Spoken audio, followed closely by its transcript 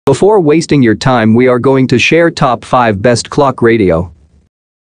Before wasting your time, we are going to share top 5 best clock radio.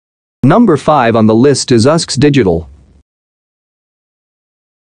 Number 5 on the list is USKS Digital.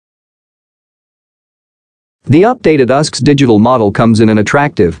 The updated USKS Digital model comes in an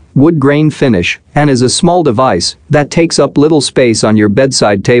attractive, wood grain finish and is a small device that takes up little space on your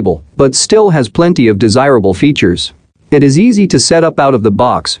bedside table, but still has plenty of desirable features. It is easy to set up out of the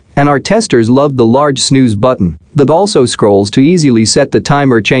box, and our testers loved the large snooze button that also scrolls to easily set the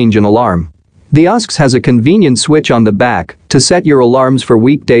time or change an alarm. The USKS has a convenient switch on the back to set your alarms for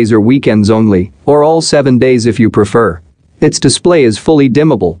weekdays or weekends only, or all 7 days if you prefer. Its display is fully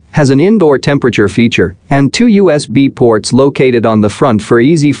dimmable, has an indoor temperature feature, and 2 USB ports located on the front for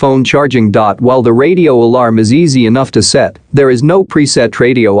easy phone charging. While the radio alarm is easy enough to set, there is no preset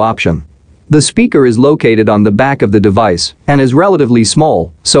radio option. The speaker is located on the back of the device and is relatively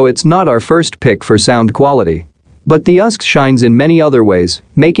small, so it's not our first pick for sound quality. But the USKS shines in many other ways,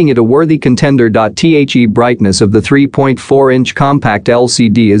 making it a worthy contender. The brightness of the 3.4-inch compact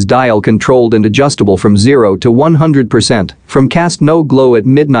LCD is dial-controlled and adjustable from 0 to 100%, from cast no glow at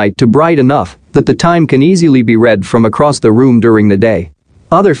midnight to bright enough that the time can easily be read from across the room during the day.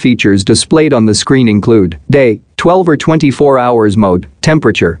 Other features displayed on the screen include day, 12 or 24 hours mode,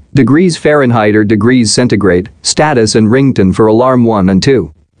 temperature, degrees Fahrenheit or degrees centigrade, status and ringtone for alarm 1 and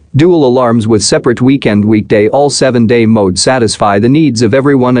 2. Dual alarms with separate weekday all 7-day mode satisfy the needs of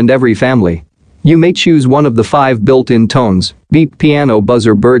everyone and every family. You may choose one of the 5 built-in tones: beep, piano,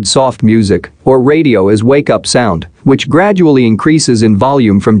 buzzer, bird, soft music, or radio as wake-up sound, which gradually increases in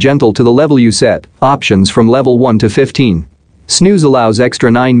volume from gentle to the level you set. Options from level 1 to 15. Snooze allows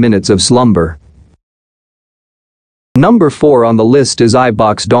extra 9 minutes of slumber. Number 4 on the list is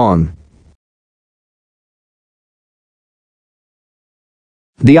iBox Dawn.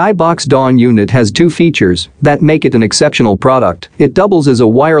 The iBox Dawn unit has 2 features that make it an exceptional product. It doubles as a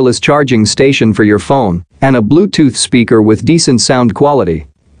wireless charging station for your phone and a Bluetooth speaker with decent sound quality.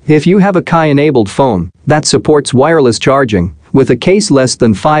 If you have a Qi-enabled phone that supports wireless charging, with a case less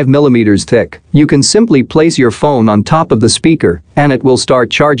than 5 mm thick, you can simply place your phone on top of the speaker and it will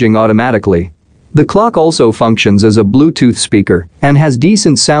start charging automatically. The clock also functions as a Bluetooth speaker and has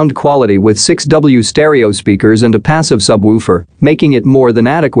decent sound quality with 6W stereo speakers and a passive subwoofer, making it more than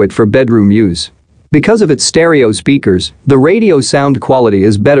adequate for bedroom use. Because of its stereo speakers, the radio sound quality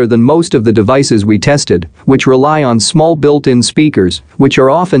is better than most of the devices we tested, which rely on small built-in speakers, which are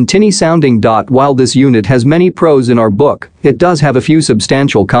often tinny sounding. While this unit has many pros in our book, it does have a few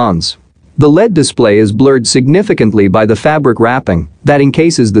substantial cons. The LED display is blurred significantly by the fabric wrapping that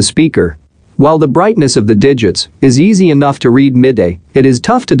encases the speaker. While the brightness of the digits is easy enough to read midday, it is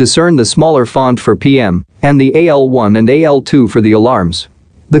tough to discern the smaller font for PM and the AL1 and AL2 for the alarms.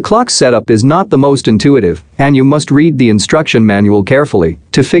 The clock setup is not the most intuitive, and you must read the instruction manual carefully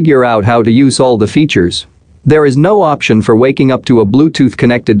to figure out how to use all the features. There is no option for waking up to a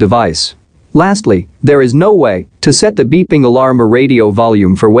Bluetooth-connected device. Lastly, there is no way to set the beeping alarm or radio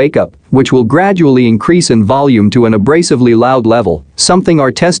volume for wake-up, which will gradually increase in volume to an abrasively loud level, something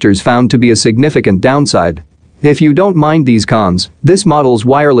our testers found to be a significant downside. If you don't mind these cons, this model's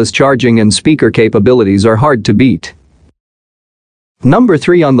wireless charging and speaker capabilities are hard to beat. Number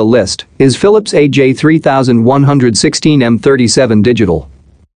 3 on the list is Philips AJ3116M37 Digital.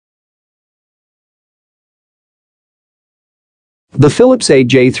 The Philips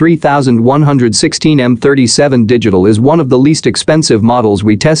AJ3116M37 Digital is one of the least expensive models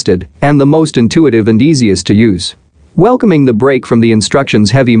we tested and the most intuitive and easiest to use. Welcoming the break from the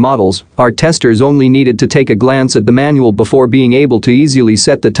instructions-heavy models, our testers only needed to take a glance at the manual before being able to easily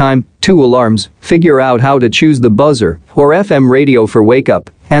set the time, 2 alarms, figure out how to choose the buzzer or FM radio for wake-up,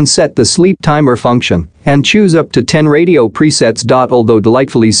 and set the sleep timer function, and choose up to 10 radio presets. Although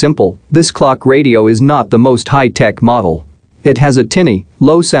delightfully simple, this clock radio is not the most high-tech model. It has a tinny,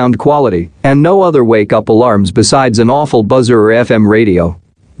 low sound quality and no other wake-up alarms besides an awful buzzer or FM radio.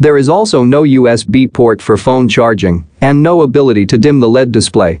 There is also no USB port for phone charging and no ability to dim the LED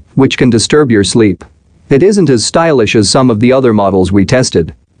display, which can disturb your sleep. It isn't as stylish as some of the other models we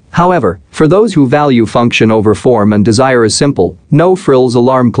tested. However, for those who value function over form and desire a simple, no-frills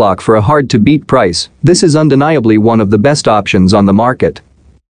alarm clock for a hard-to-beat price, this is undeniably one of the best options on the market.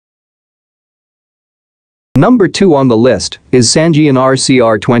 Number 2 on the list is Sangean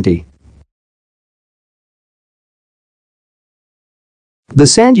RCR20. The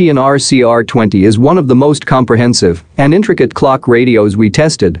Sangean RCR20 is one of the most comprehensive and intricate clock radios we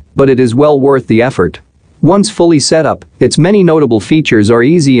tested, but it is well worth the effort. Once fully set up, its many notable features are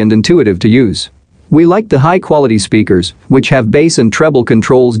easy and intuitive to use. We like the high-quality speakers, which have bass and treble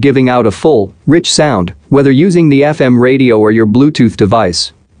controls giving out a full, rich sound, whether using the FM radio or your Bluetooth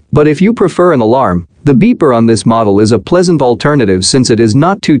device. But if you prefer an alarm, the beeper on this model is a pleasant alternative since it is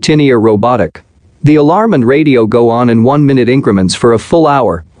not too tinny or robotic. The alarm and radio go on in 1-minute increments for a full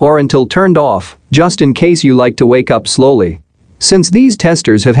hour or until turned off, just in case you like to wake up slowly. Since these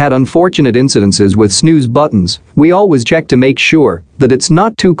testers have had unfortunate incidences with snooze buttons, we always check to make sure that it's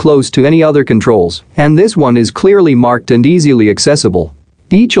not too close to any other controls, and this one is clearly marked and easily accessible.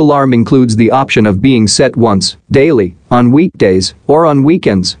 Each alarm includes the option of being set once, daily, on weekdays, or on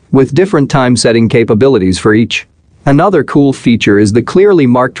weekends, with different time setting capabilities for each. Another cool feature is the clearly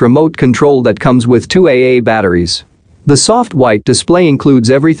marked remote control that comes with 2 AA batteries. The soft white display includes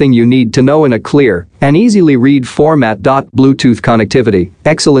everything you need to know in a clear and easily read format. Bluetooth connectivity,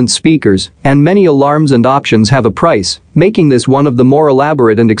 excellent speakers, and many alarms and options have a price, making this one of the more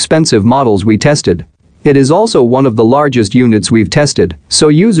elaborate and expensive models we tested. It is also one of the largest units we've tested, so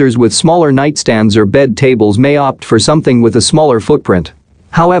users with smaller nightstands or bed tables may opt for something with a smaller footprint.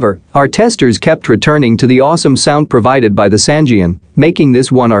 However, our testers kept returning to the awesome sound provided by the Sangean, making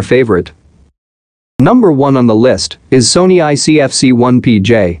this one our favorite. Number 1 on the list is Sony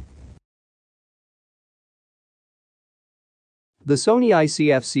ICFC-1PJ. The Sony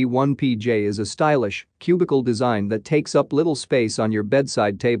ICFC-1PJ is a stylish, cubicle design that takes up little space on your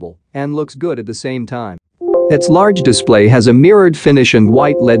bedside table and looks good at the same time. Its large display has a mirrored finish and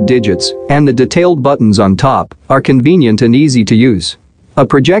white LED digits, and the detailed buttons on top are convenient and easy to use. A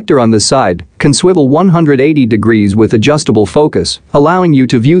projector on the side can swivel 180 degrees with adjustable focus, allowing you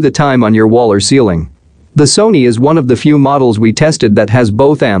to view the time on your wall or ceiling. The Sony is one of the few models we tested that has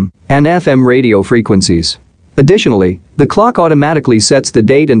both AM and FM radio frequencies. Additionally, the clock automatically sets the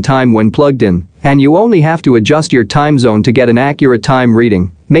date and time when plugged in, and you only have to adjust your time zone to get an accurate time reading,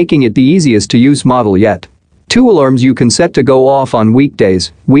 making it the easiest to use model yet. 2 alarms you can set to go off on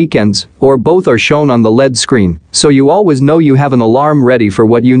weekdays, weekends, or both are shown on the LED screen, so you always know you have an alarm ready for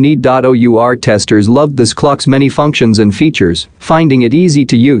what you need. Our testers loved this clock's many functions and features, finding it easy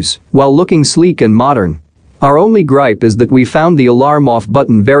to use while looking sleek and modern. Our only gripe is that we found the alarm off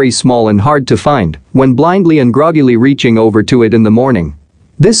button very small and hard to find when blindly and groggily reaching over to it in the morning.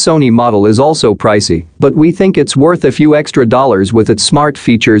 This Sony model is also pricey, but we think it's worth a few extra dollars with its smart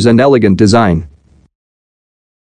features and elegant design.